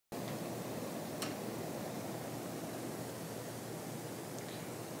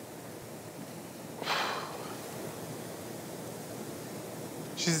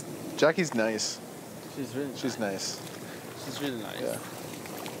Jackie's nice. She's really She's nice. She's really nice. Yeah.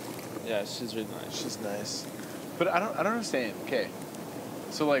 Yeah, she's really nice. She's nice. But I don't understand. Okay.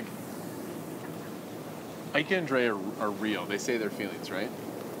 So like Ike and Dre are real. They say their feelings, right?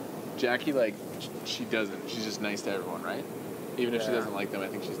 Jackie, like, she doesn't. She's just nice to everyone, right? Even if she doesn't like them, I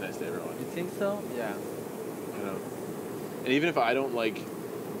think she's nice to everyone. You think so? Yeah. You know. And even if I don't like,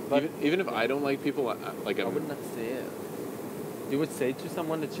 even if I don't like people, like I would not say it. You would say to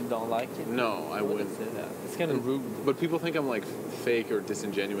someone that you don't like it? No, I wouldn't say that. It's kind of rude. But people think I'm like fake or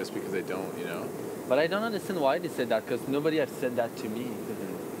disingenuous because I don't, you know. But I don't understand why they said that, because nobody has said that to me.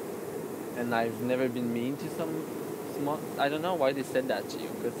 And I've never been mean to someone. I don't know why they said that to you,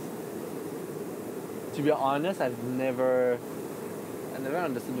 because to be honest, I never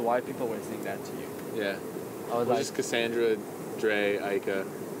understood why people were saying that to you. Yeah. I was like, just Cassandra, Dre, Ika,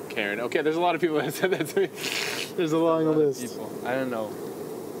 Karen. Okay, there's a lot of people that said that to me. There's a long list. People. I don't know.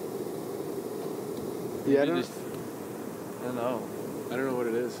 Yeah, I don't know. I don't know what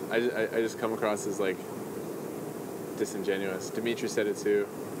it is. I just come across as like disingenuous. Dimitri said it too.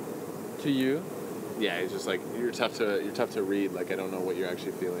 To you? Yeah, he's just like you're tough to read. Like I don't know what you're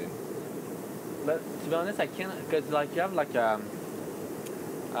actually feeling. But to be honest, I can't, because like you have like a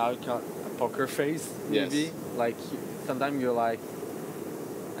poker face maybe. Yes. Like sometimes you're like,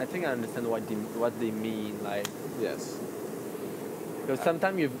 I think I understand what they mean. Like yes. Because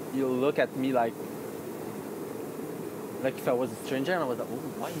sometimes you look at me like if I was a stranger and I was like, oh,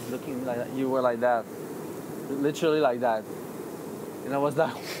 why is he looking at me like that? You were like that, literally like that, and I was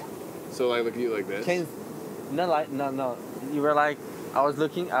like. So like look at you like this? No. You were like, I was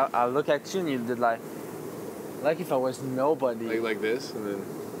looking, I look at you and you did like if I was nobody. Like this and then.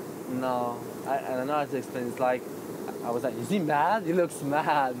 No, I don't know how to explain. It's like, I was like, is he mad? He looks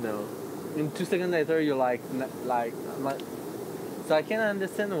mad. No. And 2 seconds later, you're like, I'm like, so I can't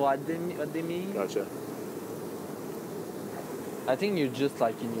understand what they mean. Gotcha. I think you're just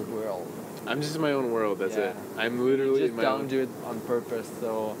like in your world. I'm just in my own world. That's it. I'm literally in my own. You just don't do it on purpose.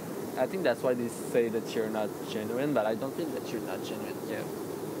 So I think that's why they say that you're not genuine. But I don't think that you're not genuine. Yeah.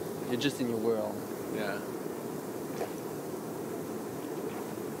 You're just in your world. Yeah.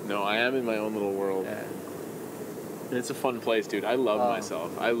 No, I am in my own little world. Yeah. It's a fun place, dude. I love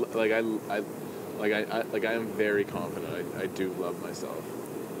myself. I am very confident. I do love myself.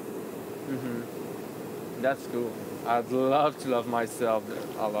 Mhm. That's cool. I'd love to love myself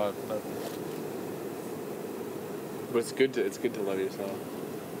a lot, but it's good to love yourself.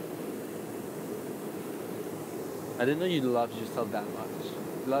 I didn't know you loved yourself that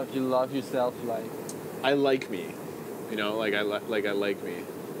much. You love yourself like. I like me, you know. Like I like me.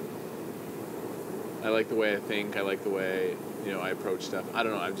 I like the way I think. I like the way I approach stuff. I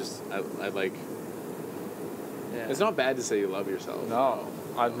don't know. I like. Yeah. It's not bad to say you love yourself. No,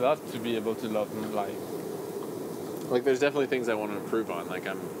 I'd love to be able to love me like there's definitely things I want to improve on. I'm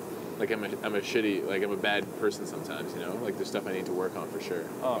a shitty, I'm a bad person sometimes, you know? Like there's stuff I need to work on for sure.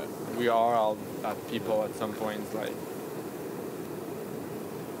 Oh, we are all people at some point, like.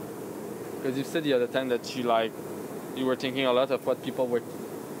 Because you said the other time that you were thinking a lot of what people were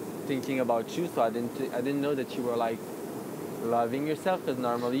thinking about you, so I didn't know that you were like loving yourself, because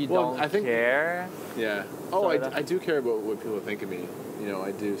normally you don't care. Yeah. Oh, I do care about what people think of me. You know,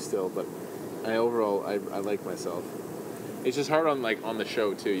 I do still, but I like myself. It's just hard on the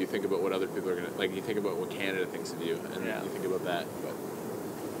show too. You think about what other people are gonna you think about what Canada thinks of you, and you think about that. But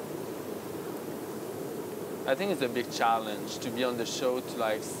I think it's a big challenge to be on the show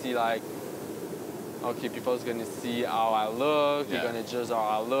to see okay, people's gonna see how I look. You're gonna judge how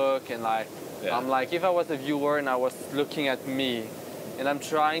I look, and I'm like, if I was a viewer and I was looking at me, and I'm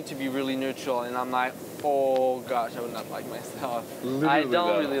trying to be really neutral, and I'm like, oh gosh, I would not like myself. Literally, I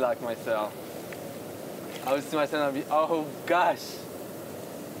don't really like myself. I would see myself and I'd be, oh gosh.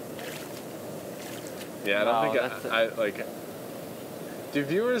 Yeah, I don't think I like. Do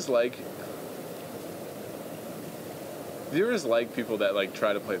viewers like people that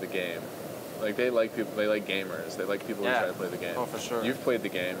try to play the game? Like they like people, they like gamers. They like people who try to play the game. Oh, for sure. You've played the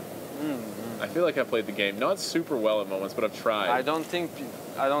game. I feel like I've played the game, not super well at moments, but I've tried. I don't think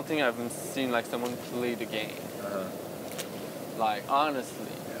I've seen ssomeone play the game.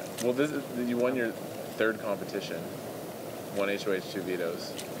 Honestly. Yeah. Well, you won your 3rd competition. 1 HOH, 2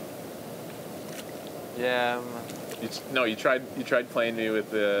 vetoes. Yeah. You tried playing me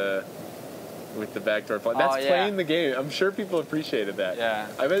with the backdoor fly. That's playing the game. I'm sure people appreciated that. Yeah.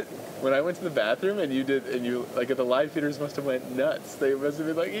 I bet when I went to the bathroom and you at the live feeders must have went nuts. They must have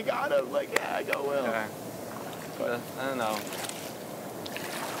been like, you got him. Like, yeah, I go well. Yeah. But I don't know.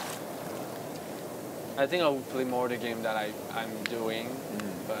 I think I will play more the game that I'm doing.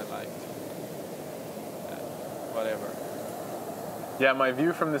 but like, whatever. Yeah, my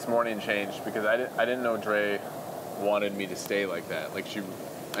view from this morning changed because I didn't know Dre wanted me to stay like that. Like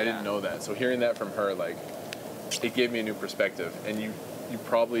I didn't know that. So hearing that from her, like, it gave me a new perspective. And you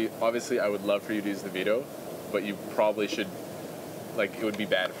probably, obviously, I would love for you to use the veto, but you probably should, like, it would be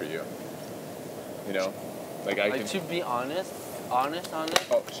bad for you. You know, like to be honest.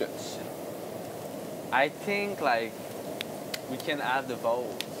 Oh shit. I think like we can add the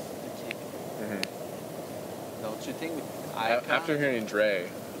vowels to keep it. Mm-hmm. Don't you think? After hearing Dre.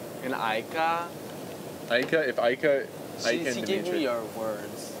 And Aika. If Aika She and gave Dimitri, me your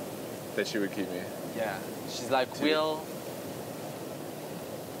words. that she would keep me. Yeah. She's like, Will.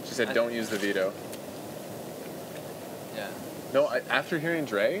 She said, don't use the veto. Yeah. No, after hearing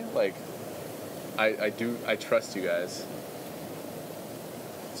Dre, like, I trust you guys.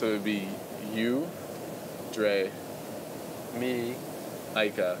 So it would be you, Dre, Me.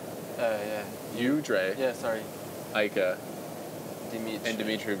 Aika. Yeah. You, Dre. Yeah, sorry. Aika. Dimitri. And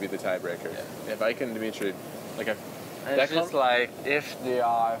Dimitri would be the tiebreaker. Yeah. If Aika and Dimitri, like, it's just like if they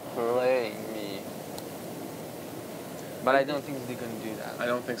are playing me. But I don't think they're gonna do that. I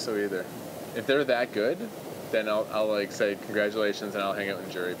don't think so either. If they're that good, then I'll like say congratulations and I'll hang out in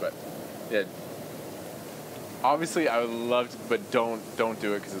jury. But yeah, obviously I would love to, but don't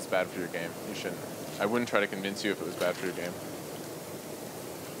do it because it's bad for your game. You shouldn't. I wouldn't try to convince you if it was bad for your game.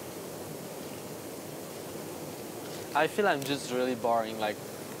 I feel I'm just really boring. Like,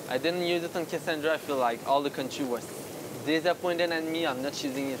 I didn't use it on Cassandra. I feel like all the country was disappointed at me. I'm not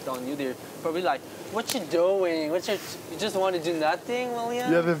using it on you. They're probably like, what you doing? You just want to do nothing,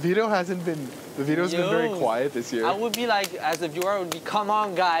 William? Yeah, the veto's been very quiet this year. I would be like, as a viewer, I would be, come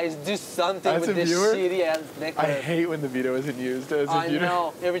on, guys, do something with this shitty ass necklace. I hate when the veto isn't used as a viewer. I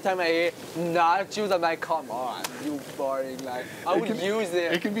know. Every time I hear not use, I'm like, come on, you boring. Like, I would use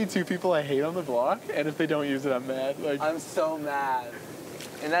it. It can be two people I hate on the block, and if they don't use it, I'm mad. Like, I'm so mad.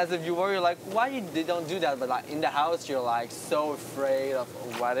 And as a viewer, you're like, why they don't do that? But like in the house, you're like so afraid of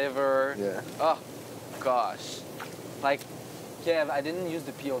whatever. Yeah. Oh, gosh. Like, Kev, I didn't use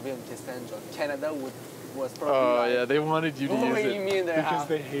the POV in Cassandra. Canada was probably like, yeah, they wanted you to use it me in their because house.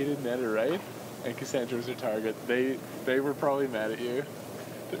 they hated Netta, right? And Cassandra was their target. They were probably mad at you.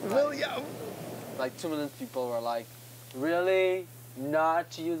 William! Like 2 million people were like, really? Not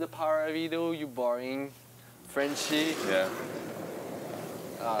to use the power of veto, you boring Frenchie? Yeah.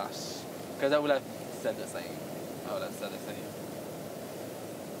 Gosh. Because I would have said the same.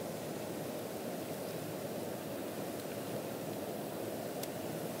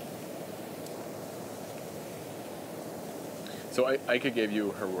 So Aika gave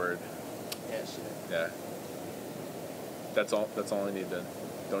you her word. Yeah, she did. Yeah. That's all I need then.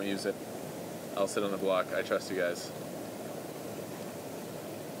 Don't use it. I'll sit on the block. I trust you guys.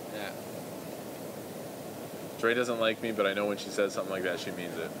 Yeah. Dre doesn't like me, but I know when she says something like that, she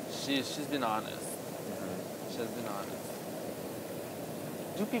means it. She's been honest. Mm-hmm. She's been honest.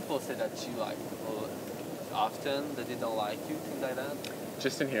 Do people say that you like people often, that they don't like you, things like that?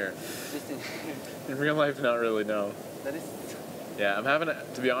 Just in here. Just in In real life, not really, no. That is... Yeah, I'm having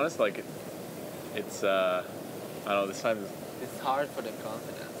to be honest, like, it's, I don't know, this time... It's hard for the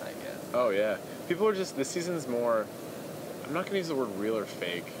confidence, I guess. Oh, yeah. People are just, this season's more, I'm not going to use the word real or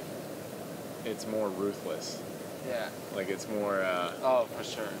fake. It's more ruthless. Yeah. Like, it's more, oh, for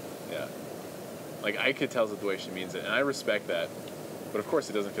sure. Yeah. Like, Aika tells it the way she means it, and I respect that. But of course,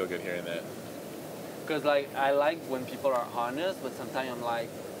 it doesn't feel good hearing that. Because, like, I like when people are honest, but sometimes I'm like,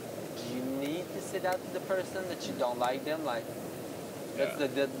 do you need to say that to the person that you don't like them? Like, that's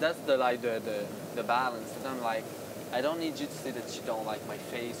the balance. And I'm like, I don't need you to say that you don't like my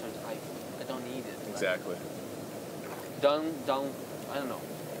face, or like, I don't need it. Exactly. Like, don't, I don't know.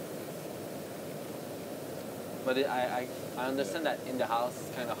 But I understand that in the house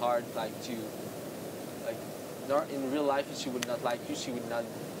it's kind of hard, like, to, like, in real life she would not like you, she would not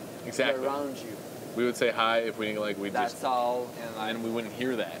be around you. We would say hi if we didn't like, That's all, and like, and we wouldn't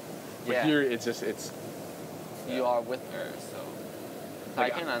hear that. But yeah. here, it's just, you are with her, so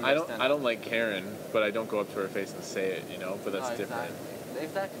like, I can understand. I don't like Karen, but I don't go up to her face and say it, you know. But that's different.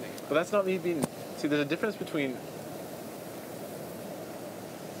 Exactly. But that's not me being. See, there's a difference between,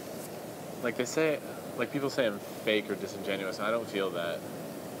 like they say, like people say I'm fake or disingenuous. I don't feel that.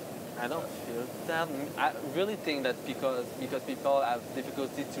 I don't feel that. I really think that because people have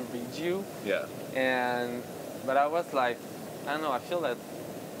difficulty to read you. Yeah. But I was like, I don't know. I feel that.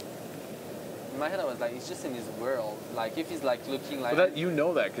 In my head, I was like, he's just in his world. Like, if he's like looking like. But that, you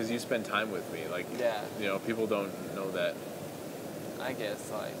know that because you spend time with me. Like, yeah. You know, people don't know that. I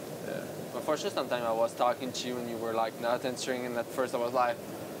guess, like. Yeah. But for sure, sometimes I was talking to you and you were like not answering, and at first I was like,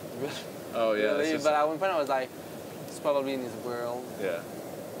 oh yeah. really? But at one point I was like, it's probably in his world. Yeah.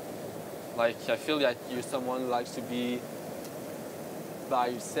 Like I feel like you're someone who likes to be by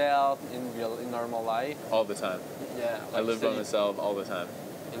yourself in normal life. All the time. Yeah. Like I live by myself all the time.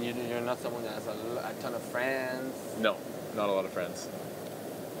 And you're not someone that has a ton of friends. No, not a lot of friends.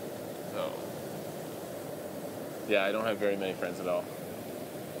 So. Yeah, I don't have very many friends at all.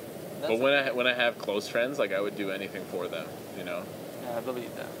 That's but when I have close friends, like I would do anything for them, you know. Yeah, I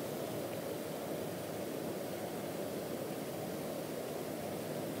believe that.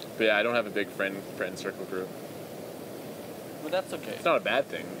 But yeah, I don't have a big friend circle group. But that's okay. It's not a bad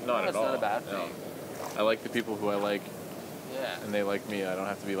thing. Not at all. It's not a bad thing. No. I like the people who I like. Yeah. And they like me. I don't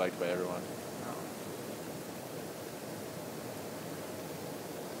have to be liked by everyone.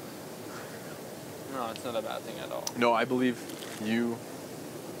 No, it's not a bad thing at all. No, I believe you,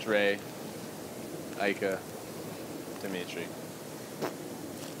 Dre, Ika, Dimitri.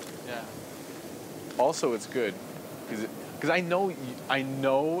 Yeah. Also, it's good because I know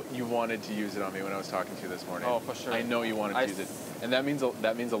you wanted to use it on me when I was talking to you this morning. Oh, for sure. I know you wanted to use it, and that means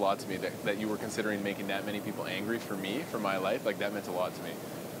a lot to me that you were considering making that many people angry for me, for my life. Like that meant a lot to me.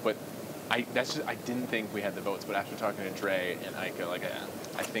 But I didn't think we had the votes. But after talking to Dre and Ika, like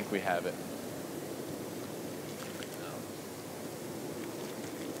I think we have it.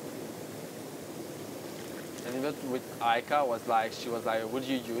 And even with Aika, she was like, would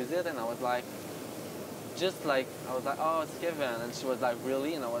you use it? And I was like, oh, it's Kevin. And she was like,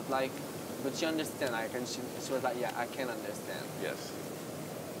 really? And I was like, but you understand, Aika? And she was like, yeah, I can understand. Yes.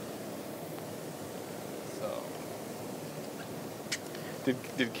 So.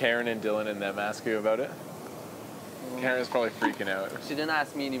 Did Karen and Dylan and them ask you about it? Karen's probably freaking out. She didn't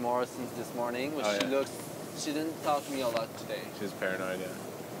ask me anymore since this morning, but she didn't talk to me a lot today. She's paranoid, yeah.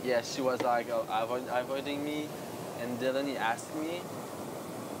 Yeah, she was like avoiding me, and Dylan, he asked me,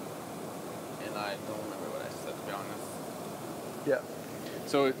 and I don't remember what I said, to be honest. Yeah.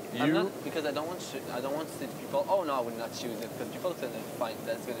 So because I don't want to say to people, oh no, I would not choose it, because people are gonna find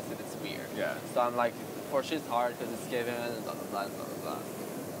that's gonna say it's weird. Yeah. So I'm like, for sure it's hard because it's given and blah blah blah blah blah blah.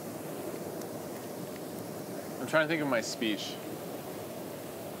 I'm trying to think of my speech.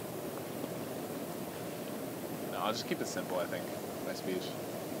 No, I'll just keep it simple, I think, my speech.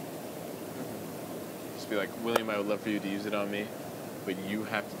 Just be like, William, I would love for you to use it on me, but you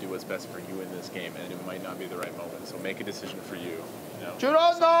have to do what's best for you in this game, and it might not be the right moment, so make a decision for you. You know? You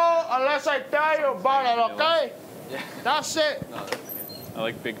don't know unless I tell you about it, okay? Yeah. That's it. No, that's okay. I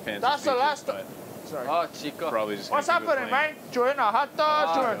like big fancy That's the speeches, last. but Sorry. Oh, Chico. probably just What's gonna keep it happening, plain. man? Enjoying a hot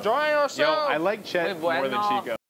dog? You enjoying yourself? Yo, I like Chet Muy more than bueno. Chico.